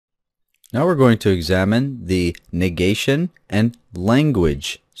Now we're going to examine the negation and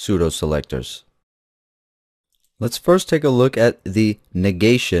language pseudo-selectors. Let's first take a look at the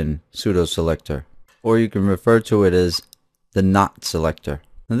negation pseudo-selector, or you can refer to it as the not selector.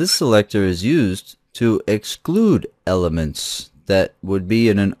 Now this selector is used to exclude elements that would be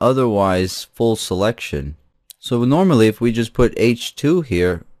in an otherwise full selection. So normally if we just put H2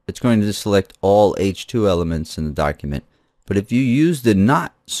 here, it's going to select all H2 elements in the document. But if you use the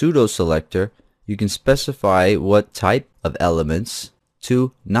not pseudo-selector, you can specify what type of elements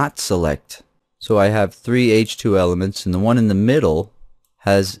to not select. So I have three H2 elements, and the one in the middle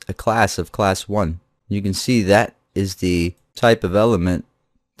has a class of class 1. You can see that is the type of element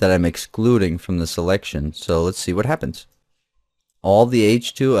that I'm excluding from the selection. So let's see what happens. All the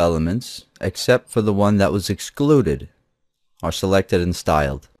H2 elements, except for the one that was excluded, are selected and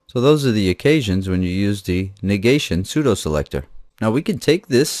styled. So those are the occasions when you use the negation pseudo-selector. Now we can take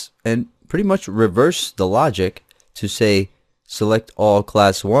this and pretty much reverse the logic to say select all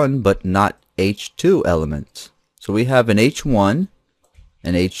class 1 but not H2 elements. So we have an H1,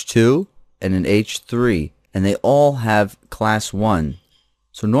 an H2, and an H3, and they all have class 1.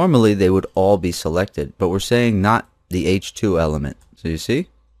 So normally they would all be selected, but we're saying not the H2 element. So you see?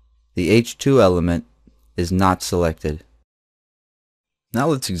 The H2 element is not selected. Now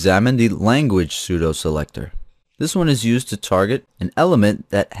let's examine the language pseudo-selector. This one is used to target an element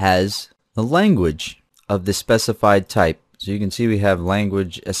that has the language of the specified type. So you can see we have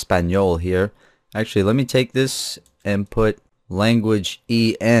language Espanol here. Actually, let me take this and put language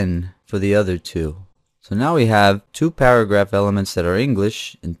EN for the other two. So now we have two paragraph elements that are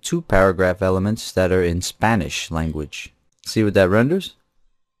English and two paragraph elements that are in Spanish language. See what that renders?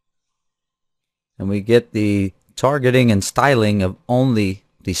 And we get the targeting and styling of only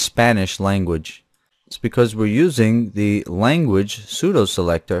the Spanish language. It's because we're using the language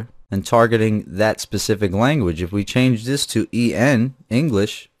pseudo-selector and targeting that specific language. If we change this to EN,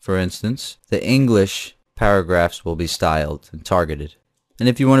 English, for instance, the English paragraphs will be styled and targeted. And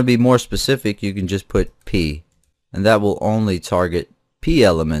if you want to be more specific, you can just put P, and that will only target P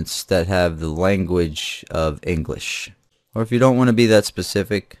elements that have the language of English. Or if you don't want to be that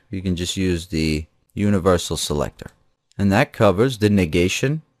specific, you can just use the universal selector. And that covers the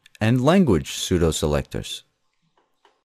negation and language pseudo-selectors.